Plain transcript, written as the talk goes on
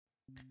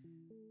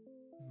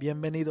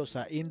Bienvenidos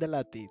a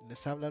Indelati,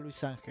 les habla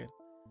Luis Ángel.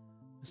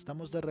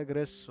 Estamos de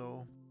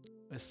regreso.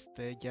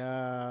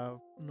 Ya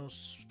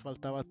nos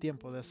faltaba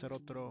tiempo de hacer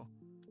otro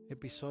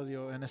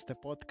episodio en este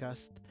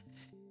podcast.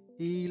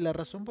 Y la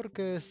razón por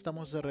qué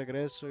estamos de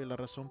regreso y la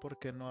razón por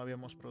qué no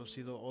habíamos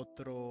producido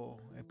otro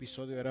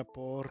episodio era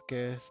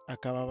porque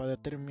acababa de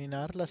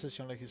terminar la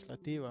sesión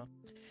legislativa.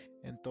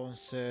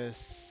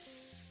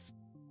 Entonces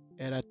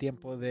era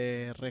tiempo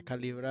de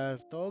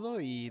recalibrar todo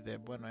y de,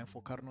 bueno,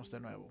 enfocarnos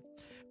de nuevo.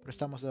 Pero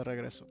estamos de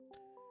regreso.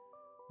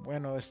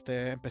 Bueno,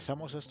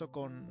 empezamos esto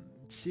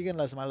siguen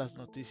las malas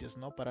noticias,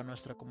 ¿no? Para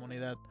nuestra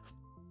comunidad.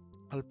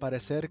 Al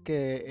parecer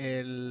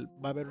que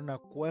va a haber un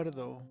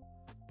acuerdo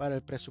para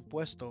el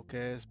presupuesto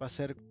va a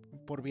ser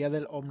por vía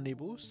del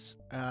omnibus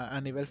a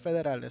nivel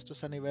federal. Esto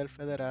es a nivel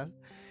federal.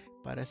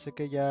 Parece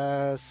que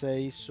ya se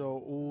hizo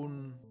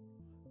un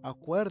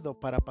acuerdo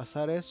para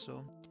pasar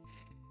eso.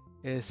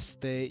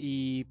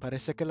 Y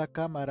parece que la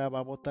Cámara va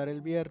a votar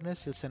el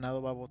viernes y el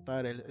Senado va a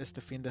votar este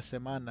fin de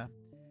semana.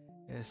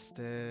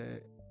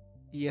 Este,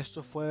 y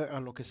esto fue a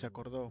lo que se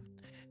acordó,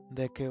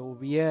 de que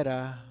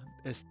hubiera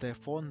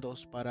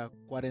fondos para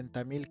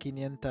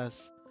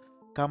 40.500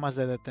 camas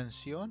de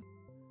detención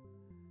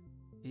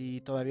y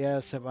todavía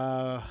se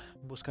va a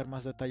buscar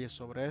más detalles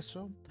sobre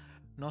eso.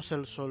 No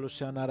se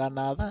solucionará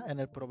nada en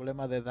el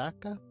problema de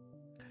DACA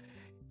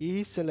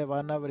y se le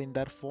van a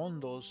brindar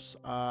fondos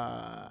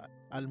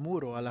al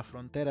muro, a la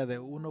frontera de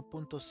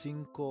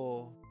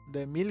 1.5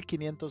 de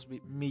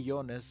 1.500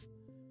 millones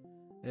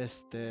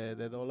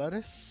de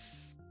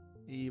dólares,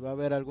 y va a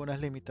haber algunas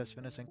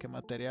limitaciones en qué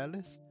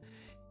materiales,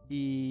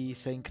 y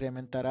se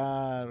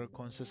incrementará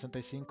con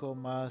 65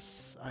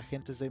 más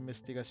agentes de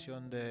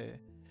investigación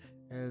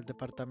del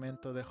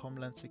Departamento de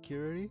Homeland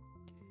Security,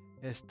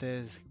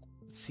 este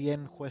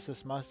 100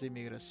 jueces más de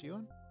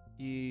inmigración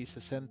y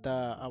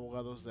 60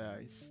 abogados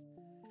de ICE.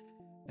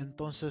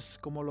 Entonces,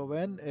 como lo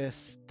ven,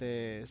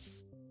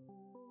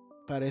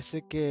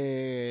 parece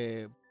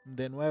que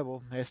de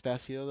nuevo este ha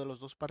sido de los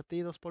dos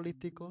partidos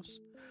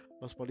políticos.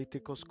 Los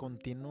políticos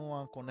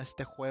continúan con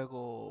este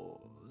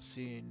juego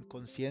sin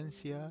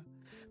conciencia.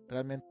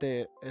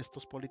 Realmente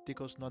estos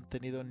políticos no han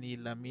tenido ni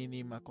la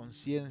mínima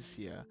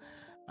conciencia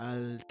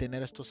al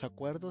tener estos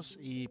acuerdos,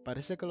 y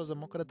parece que los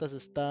demócratas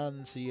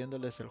están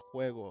siguiéndoles el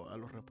juego a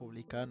los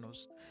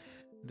republicanos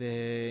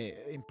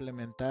de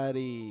implementar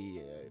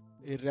y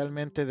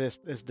realmente de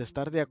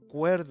estar de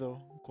acuerdo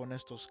con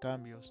estos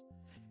cambios.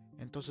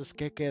 Entonces,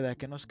 ¿qué queda?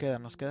 ¿Qué nos queda?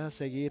 Nos queda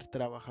seguir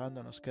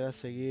trabajando, nos queda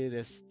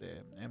seguir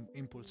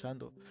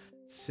impulsando.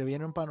 Se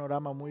viene un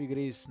panorama muy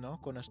gris, ¿no?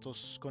 Con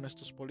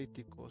estos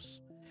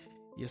políticos.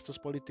 Y estos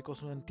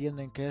políticos no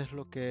entienden qué es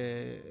lo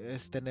que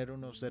es tener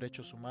unos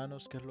derechos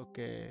humanos, qué es lo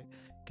que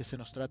se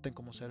nos traten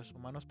como seres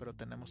humanos, pero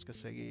tenemos que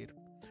seguir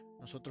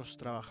nosotros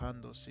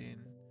trabajando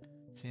sin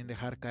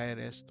dejar caer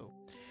esto.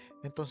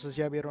 Entonces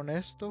ya vieron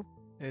esto.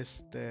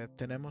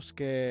 Tenemos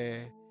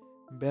que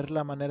ver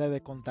la manera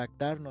de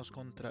contactarnos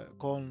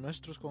con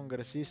nuestros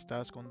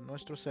congresistas, con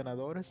nuestros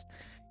senadores,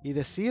 y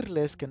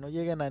decirles que no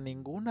lleguen a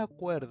ningún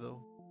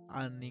acuerdo,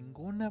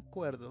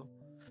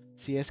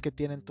 si es que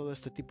tienen todo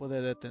este tipo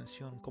de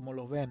detención. Como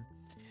lo ven,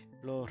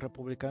 los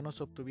republicanos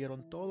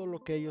obtuvieron todo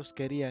lo que ellos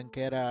querían,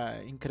 que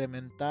era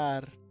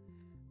incrementar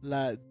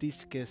la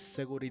disque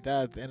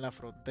seguridad en la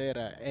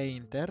frontera e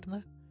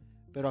interna,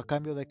 pero a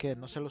cambio de que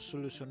no se lo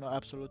solucionó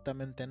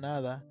absolutamente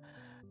nada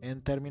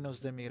en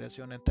términos de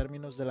migración, en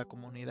términos de la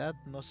comunidad.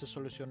 No se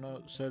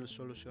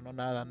solucionó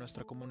nada.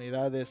 Nuestra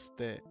comunidad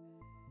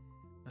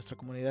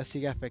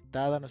sigue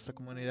afectada, nuestra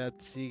comunidad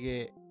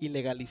sigue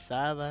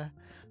ilegalizada,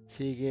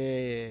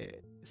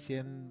 sigue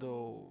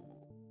siendo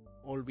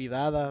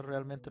olvidada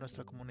realmente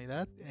nuestra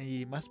comunidad,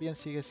 y más bien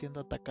sigue siendo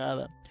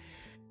atacada.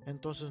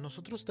 Entonces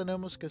nosotros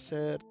tenemos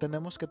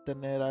que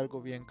tener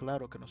algo bien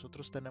claro, que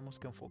nosotros tenemos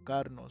que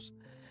enfocarnos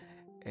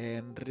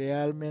en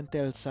realmente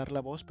alzar la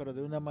voz, pero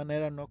de una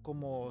manera no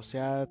como se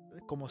ha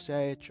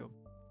hecho.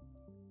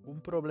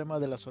 Un problema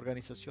de las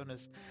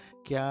organizaciones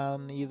que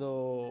han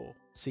ido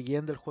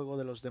siguiendo el juego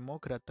de los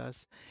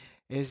demócratas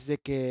es de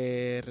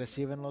que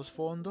reciben los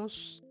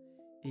fondos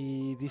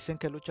y dicen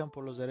que luchan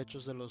por los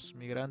derechos de los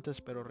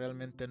migrantes, pero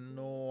realmente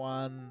no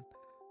han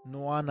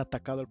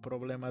atacado el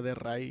problema de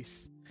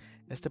raíz.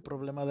 Este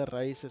problema de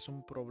raíz es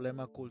un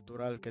problema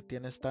cultural que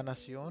tiene esta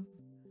nación,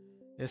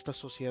 esta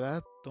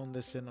sociedad,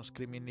 donde se nos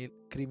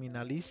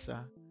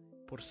criminaliza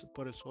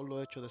por el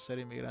solo hecho de ser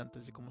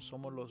inmigrantes. Y como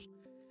somos los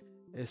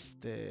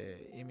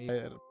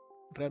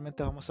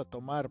realmente vamos a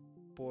tomar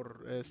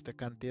por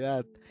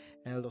cantidad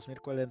en el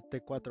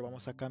 2044,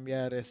 vamos a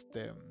cambiar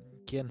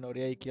quién lo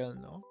haría y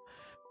quién no.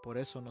 Por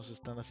eso nos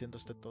están haciendo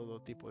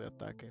todo tipo de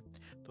ataque.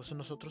 Entonces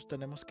nosotros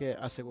tenemos que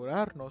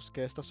asegurarnos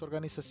que estas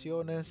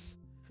organizaciones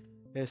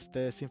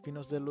sin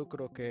fines de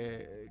lucro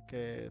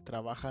que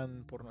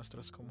trabajan por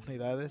nuestras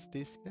comunidades,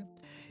 dice,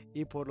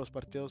 y por los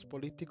partidos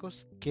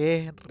políticos,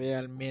 que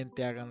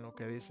realmente hagan lo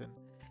que dicen.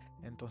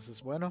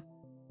 Entonces, bueno,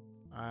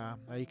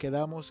 ahí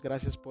quedamos.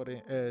 Gracias por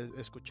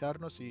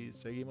escucharnos y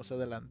seguimos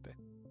adelante.